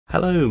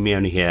Hello,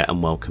 Meoni here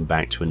and welcome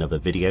back to another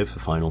video for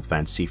Final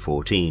Fantasy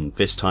XIV,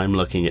 this time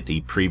looking at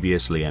the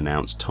previously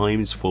announced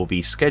times for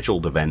the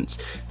scheduled events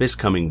this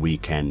coming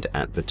weekend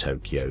at the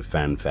Tokyo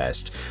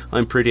Fanfest.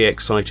 I'm pretty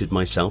excited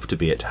myself to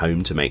be at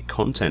home to make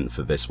content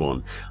for this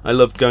one. I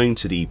loved going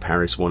to the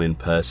Paris one in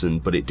person,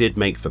 but it did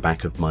make the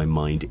back of my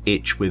mind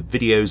itch with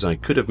videos I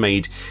could have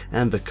made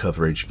and the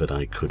coverage that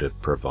I could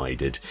have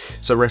provided.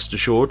 So rest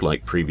assured,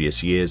 like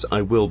previous years,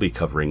 I will be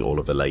covering all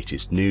of the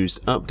latest news,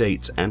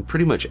 updates and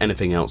pretty much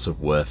anything else of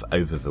worth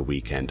over the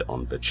weekend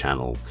on the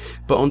channel.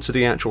 But on to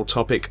the actual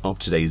topic of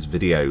today's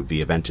video.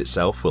 The event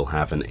itself will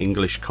have an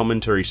English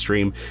commentary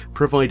stream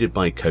provided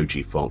by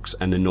Koji Fox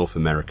and the North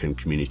American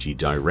Community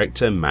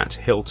Director Matt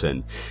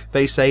Hilton.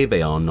 They say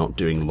they are not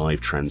doing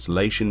live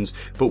translations,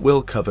 but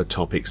will cover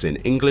topics in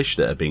English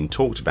that are being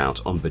talked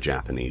about on the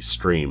Japanese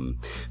stream.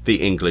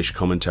 The English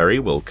commentary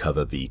will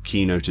cover the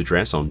keynote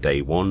address on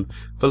day 1,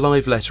 the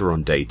live letter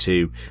on day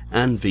 2,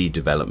 and the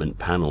development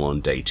panel on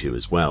day 2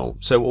 as well.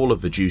 So all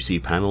of the juicy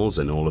panels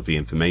and all of the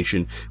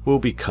information will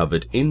be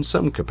covered in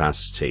some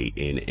capacity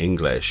in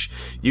English.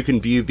 You can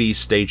view these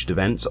staged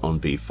events on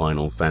the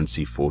Final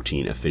Fantasy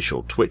XIV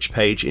official Twitch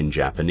page in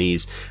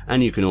Japanese,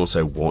 and you can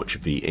also watch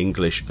the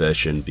English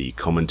version, the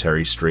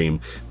commentary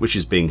stream, which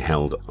is being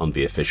held on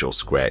the official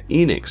Square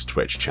Enix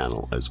Twitch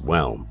channel as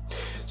well.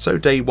 So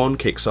day 1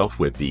 kicks off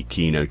with the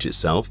keynote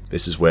itself.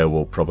 This is where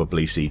we'll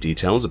probably see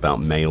details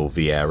about Male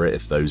Viera,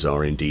 if those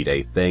are indeed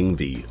a thing,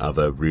 the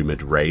other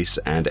rumoured race,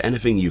 and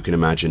anything you can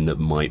imagine that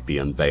might be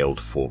unveiled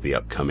for the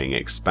upcoming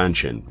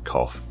expansion.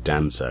 Cough,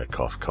 Dancer,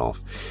 cough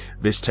cough.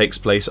 This takes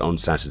place on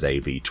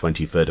Saturday the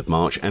 23rd of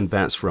March, and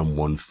that's from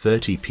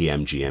 1:30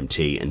 PM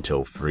GMT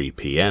until 3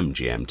 PM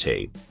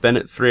GMT. Then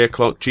at 3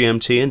 o'clock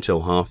GMT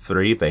until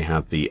 3:30 they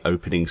have the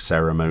opening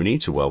ceremony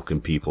to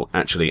welcome people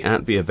actually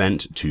at the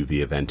event to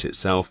the event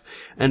itself,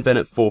 and then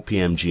at 4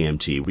 PM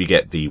GMT we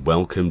get the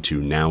Welcome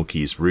to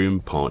Naoki's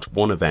Room Part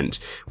 1 event,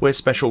 where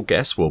special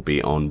guests will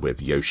be on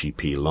with Yoshi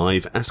P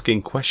Live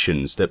asking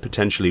questions that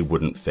potentially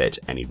wouldn't fit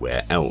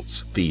anywhere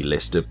else. The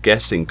list of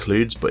guests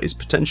includes, but is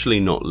potentially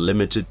not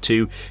limited to,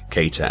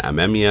 Keita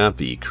Amemiya,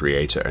 the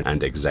creator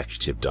and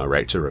executive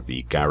director of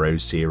the Garo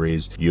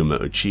series, Yuma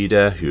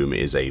Uchida, whom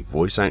is a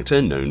voice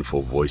actor known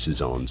for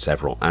voices on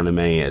several anime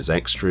as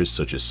extras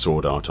such as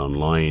Sword Art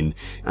Online,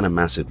 and a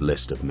massive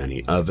list of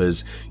many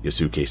others,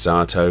 Yosuke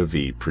Sato,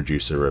 the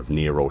producer of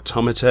Nier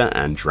Automata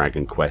and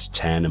Dragon Quest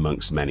X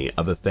amongst many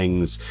other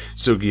things,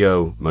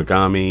 Sugio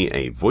Mogami,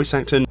 a voice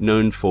actor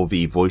known for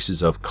the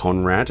voices of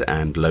Conrad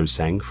and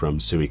Loseng from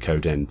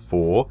Suikoden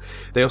 4.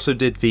 They also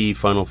did the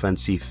Final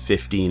Fantasy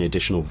XV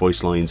additional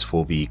voice lines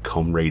for the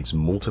Comrades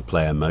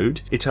multiplayer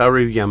mode,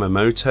 Itaru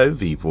Yamamoto,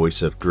 the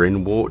voice of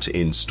Grinwort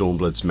in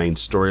Stormblood's main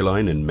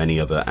storyline, and many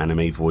other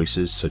anime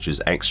voices such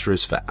as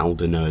extras for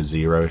Aldenoa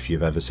Zero if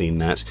you've ever seen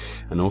that,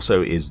 and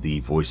also is the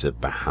voice of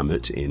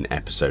Bahamut in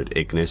episode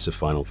Ignis of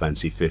Final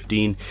Fantasy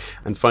XV.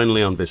 And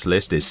finally on this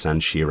list is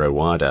Sanshiro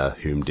Wada,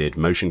 whom did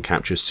motion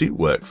capture suit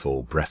work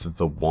for Breath of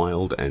the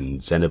Wild and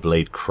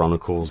Xenoblade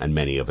Chronicles and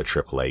many other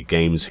AAA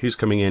games, who's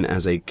coming in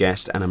as a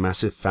guest and a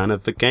massive fan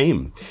of the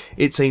game.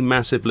 It's a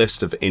massive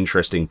list of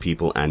interesting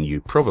people and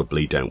you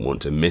probably don't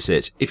want to miss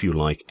it if you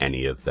like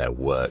any of their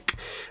work.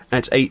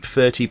 At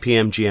 8:30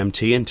 PM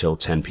GMT until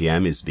 10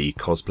 PM is the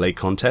cosplay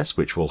contest,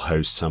 which will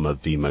host some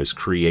of the most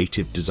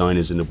creative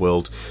designers in the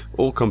world,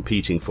 all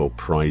competing for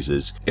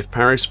prizes. If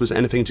Paris was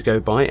anything to go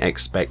by,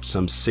 expect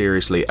some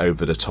seriously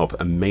over-the-top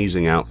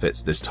amazing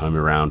outfits this time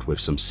around with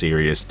some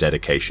serious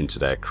dedication to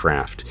their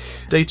craft.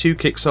 Day 2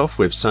 kicks off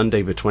with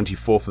Sunday the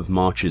 24th of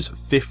March's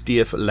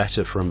 50th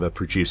letter from the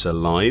producer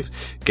live,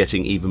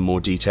 getting even more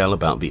detail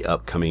about the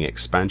upcoming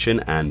expansion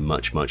and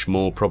much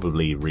more,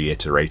 probably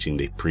reiterating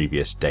the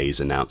previous day's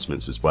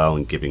announcements as well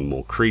and giving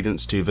more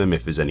credence to them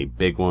if there's any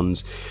big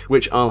ones,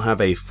 which I'll have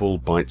a full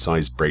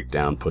bite-sized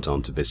breakdown put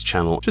onto this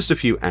channel just a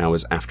few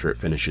hours after it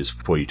finishes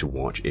for you to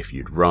watch if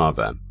you'd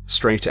rather.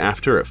 Straight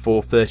after at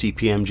 4:30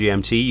 PM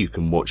GMT you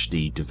can watch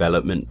the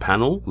development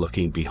panel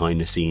looking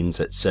behind the scenes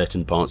at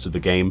certain parts of the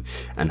game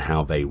and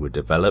how they were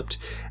developed,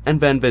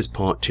 and then there's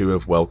part 2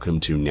 of Welcome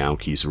to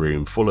Naoki's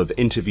Room, full of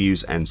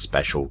interviews and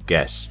special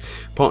guests.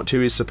 Part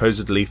 2 is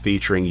supposedly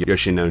featuring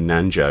Yoshino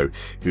Nanjo,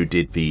 who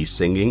did the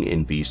singing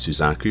in the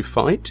Suzaku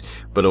fight,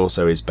 but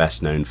also is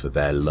best known for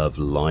their Love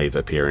Live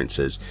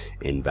appearances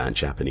in that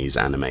Japanese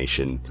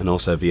animation. And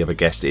also the other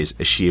guest is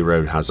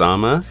Ishiro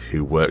Hazama,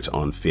 who worked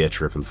on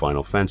Theatre of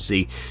Final Fantasy,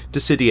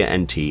 Dissidia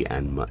NT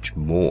and much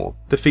more.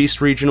 The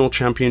Feast Regional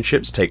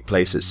Championships take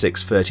place at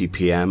 6:30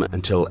 PM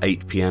until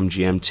 8 PM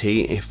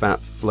GMT if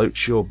that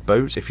floats your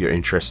boat, if you're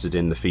interested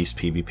in the Feast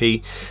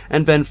PvP.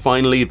 And then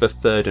finally the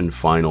third and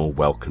final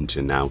Welcome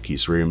to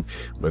Naoki's Room,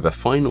 with a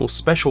final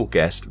special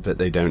guest that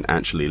they don't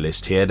actually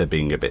list here, they're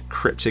being a bit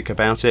cryptic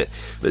about it,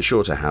 but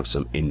sure to have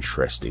some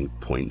interesting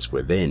points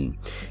within.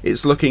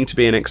 It's looking to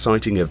be an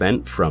exciting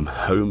event from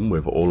home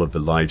with all of the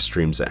live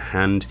streams at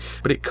hand,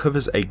 but it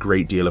covers a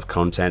great deal of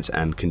content content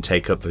and can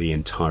take up the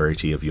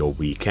entirety of your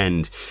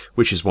weekend,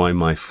 which is why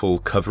my full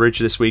coverage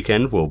this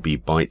weekend will be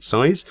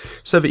bite-size,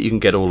 so that you can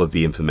get all of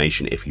the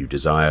information if you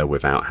desire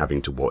without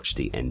having to watch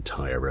the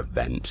entire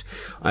event.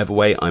 Either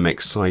way, I'm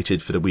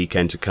excited for the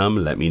weekend to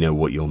come. Let me know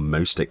what you're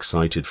most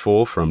excited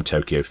for from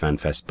Tokyo Fan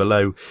Fest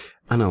below,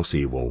 and I'll see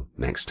you all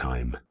next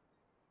time.